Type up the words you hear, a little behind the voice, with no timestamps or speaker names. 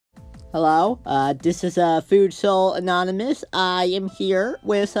Hello, this is Food Soul Anonymous. I am here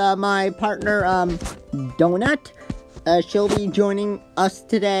with my partner, Donut. She'll be joining us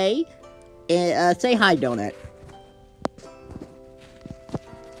today. Say hi, Donut.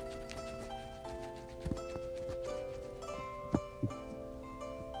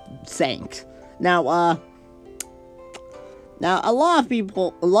 Thanks. Now, a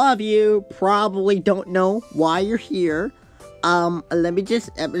lot of you probably don't know why you're here. I'm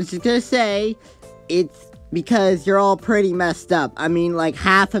just gonna say, it's because you're all pretty messed up. I mean, like,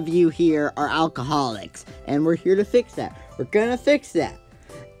 half of you here are alcoholics, and we're here to fix that. We're gonna fix that.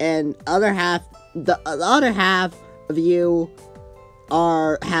 And the other half of you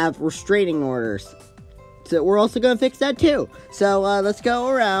have restraining orders. So we're also gonna fix that too. So, let's go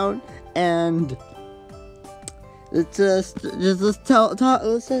around and let's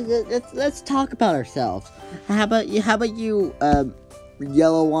talk about ourselves. How about you,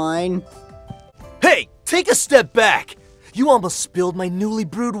 yellow wine? Hey, take a step back! You almost spilled my newly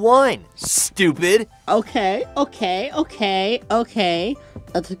brewed wine, stupid! Okay.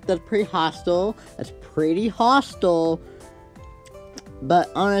 That's pretty hostile.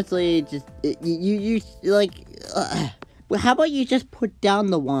 But honestly, how about you just put down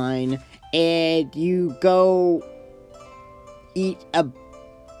the wine and you go eat a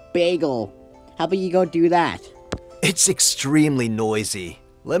bagel? How about you go do that? It's extremely noisy.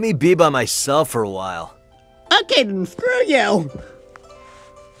 Let me be by myself for a while. Okay, then screw you!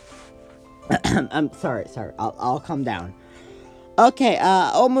 I'm sorry. I'll calm down. Okay,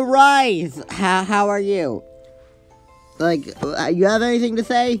 Omarise, how are you? You have anything to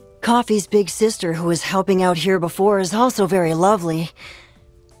say? Coffee's big sister, who was helping out here before, is also very lovely.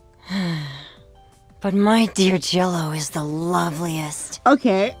 But my dear Jello is the loveliest.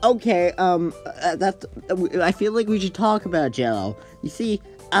 Okay, I feel like we should talk about Jello. You see,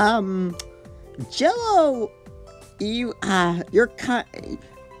 Jello, I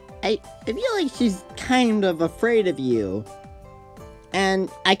feel like she's kind of afraid of you. And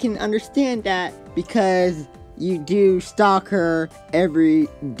I can understand that because you do stalk her every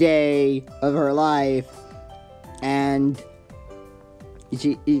day of her life. And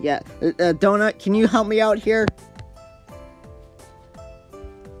Donut, can you help me out here?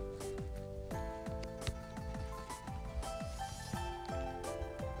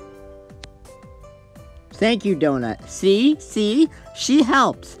 Thank you, Donut. See? She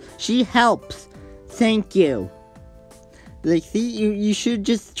helps. Thank you. You should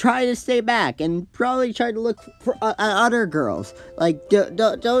just try to stay back and probably try to look for other girls.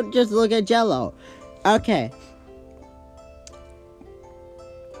 Don't just look at Jello. Okay.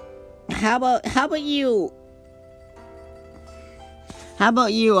 How about you,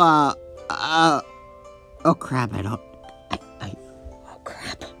 oh crap, oh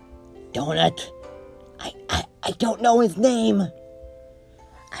crap, Donut, I don't know his name,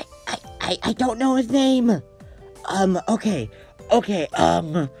 I don't know his name, okay,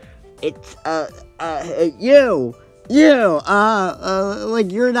 it's, you, you're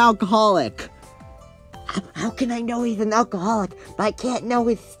an alcoholic. How can I know he's an alcoholic, but I can't know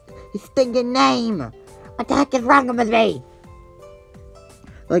his stinking name? What the heck is wrong with me?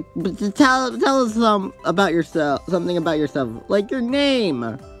 Tell us something about yourself, like your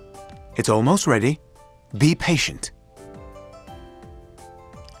name. It's almost ready. Be patient.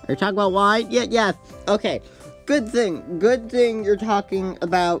 Are you talking about wine? Yes. Okay. Good thing you're talking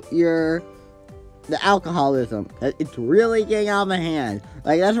about the alcoholism. It's really getting out of hand.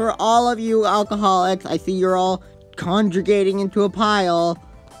 That's where all of you alcoholics, I see you're all congregating into a pile.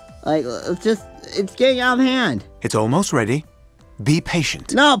 It's getting out of hand. It's almost ready. Be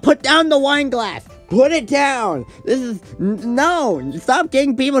patient. No, put down the wine glass. Put it down. No, stop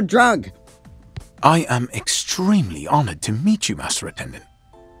getting people drunk. I am extremely honored to meet you, Master Attendant.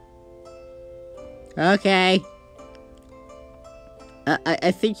 Okay.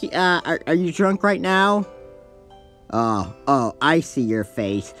 I think, are you drunk right now? Oh, I see your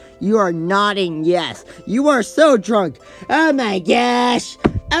face. You are nodding yes. You are so drunk. Oh my gosh.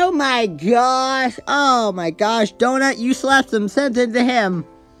 Donut, you slapped some sense into him.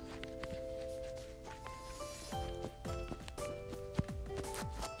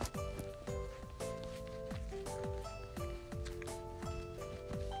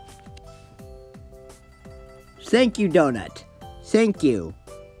 Thank you, Donut. Thank you.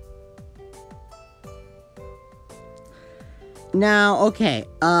 Now, okay,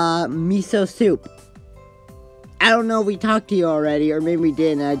 miso soup. I don't know if we talked to you already, or maybe we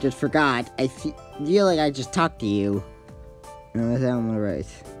did and I just forgot. I feel like I just talked to you. No, that's not right.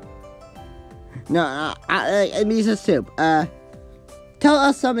 No, miso soup. tell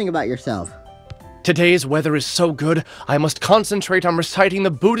us something about yourself. Today's weather is so good, I must concentrate on reciting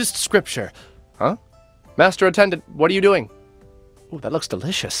the Buddhist scripture. Huh? Master attendant, what are you doing? Ooh, that looks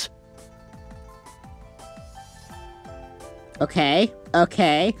delicious. Okay.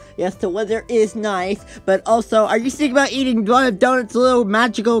 Yes, the weather is nice, but also, are you thinking about eating one of Donut's little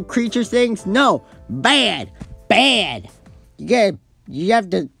magical creature things? No. Bad. You have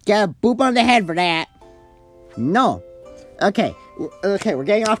to get a boop on the head for that. No. Okay, we're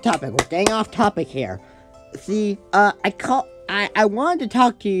getting off topic here. See, I wanted to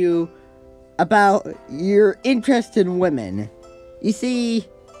talk to you about your interest in women. You see,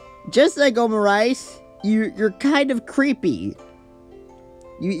 just like Omar Rice, you're kind of creepy.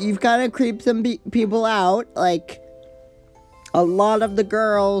 You've kind of creeped some people out, like, a lot of the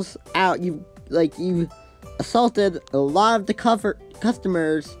girls out, you've assaulted a lot of the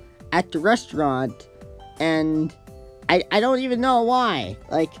customers at the restaurant, and I don't even know why.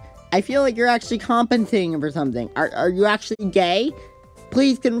 Like, I feel like you're actually compensating for something. Are you actually gay?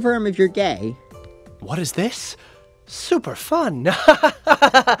 Please confirm if you're gay. What is this? Super fun.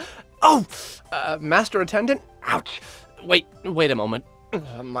 Oh, master attendant? Ouch. Wait a moment.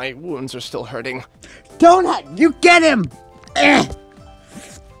 My wounds are still hurting. Donut, you get him! Ugh.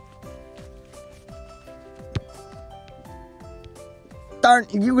 Darn,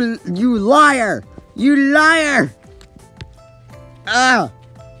 you liar! You liar! Ugh.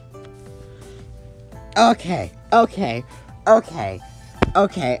 Okay.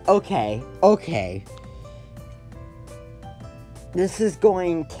 This is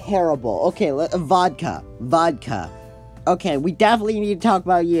going terrible. Okay, vodka. Okay, we definitely need to talk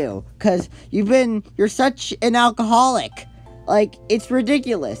about you, cause you're such an alcoholic. Like, it's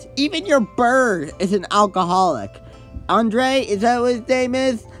ridiculous. Even your bird is an alcoholic. Andre, is that what his name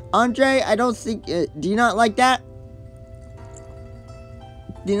is? Andre, I don't think, do you not like that?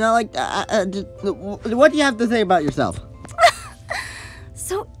 Do you not like that? What do you have to say about yourself?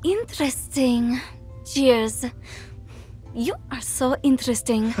 So interesting. Cheers. You are so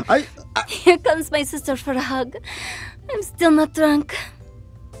interesting. Here comes my sister for a hug. I'm still not drunk.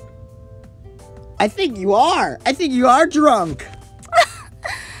 I think you are. I think you are drunk.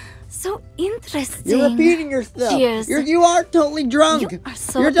 So interesting. You're repeating yourself. Cheers. You are totally drunk. You are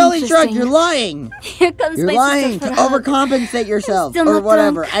so You're totally drunk. interesting. You're lying. Here comes You're my lying sister to for a hug. overcompensate yourself still or not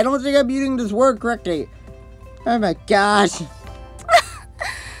whatever. drunk. I don't think I'm using this word correctly. Oh my gosh.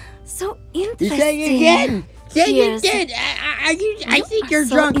 So You're interesting. saying again. Say it Cheers. again. I think are you're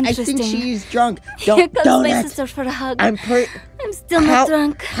so drunk. I think interesting. she's drunk. Here comes my Donut. sister for a hug. I'm still not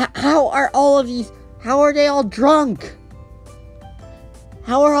drunk. How are all of these? How are they all drunk?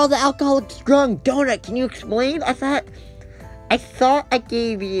 How are all the alcoholics drunk? Donut, can you explain? I thought I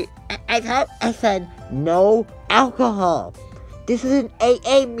gave you. I thought I said no alcohol. This is an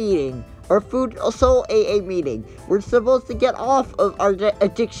AA meeting or food soul AA meeting. We're supposed to get off of our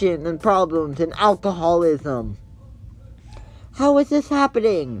addiction and problems and alcoholism. How is this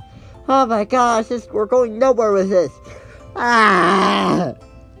happening? Oh my gosh, we're going nowhere with this. Ah!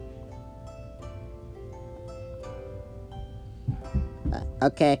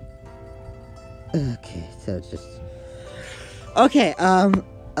 Okay, so it's just... Okay,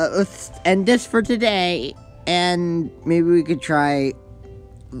 let's end this for today, and maybe we could try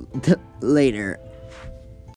later.